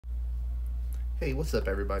Hey, what's up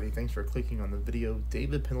everybody? Thanks for clicking on the video.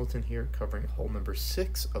 David Pendleton here covering hole number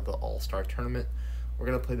 6 of the All-Star Tournament. We're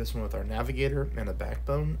going to play this one with our navigator and a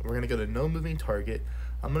backbone. We're going to go to no moving target.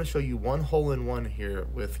 I'm going to show you one hole-in-one here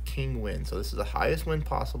with king win. So this is the highest win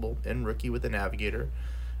possible in rookie with the navigator.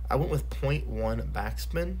 I went with 0.1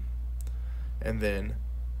 backspin. And then,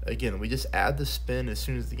 again, we just add the spin as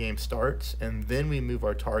soon as the game starts. And then we move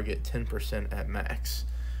our target 10% at max.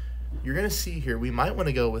 You're going to see here, we might want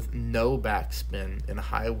to go with no backspin in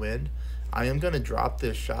high wind. I am going to drop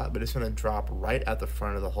this shot, but it's going to drop right at the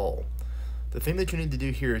front of the hole. The thing that you need to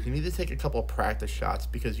do here is you need to take a couple practice shots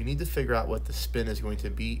because you need to figure out what the spin is going to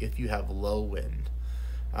be if you have low wind.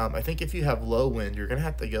 I think if you have low wind, you're going to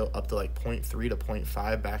have to go up to like 0.3 to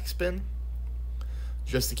 0.5 backspin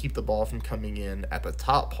just to keep the ball from coming in at the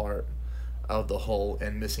top part of the hole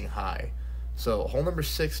and missing high. So hole number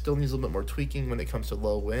 6 still needs a little bit more tweaking when it comes to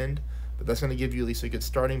low wind, but that's going to give you at least a good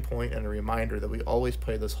starting point and a reminder that we always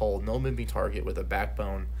play this hole no moving target with a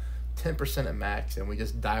backbone, 10% at max, and we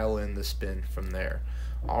just dial in the spin from there.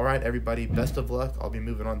 All right, everybody, best of luck. I'll be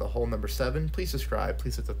moving on to hole number 7. Please subscribe.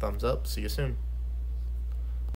 Please hit the thumbs up. See you soon.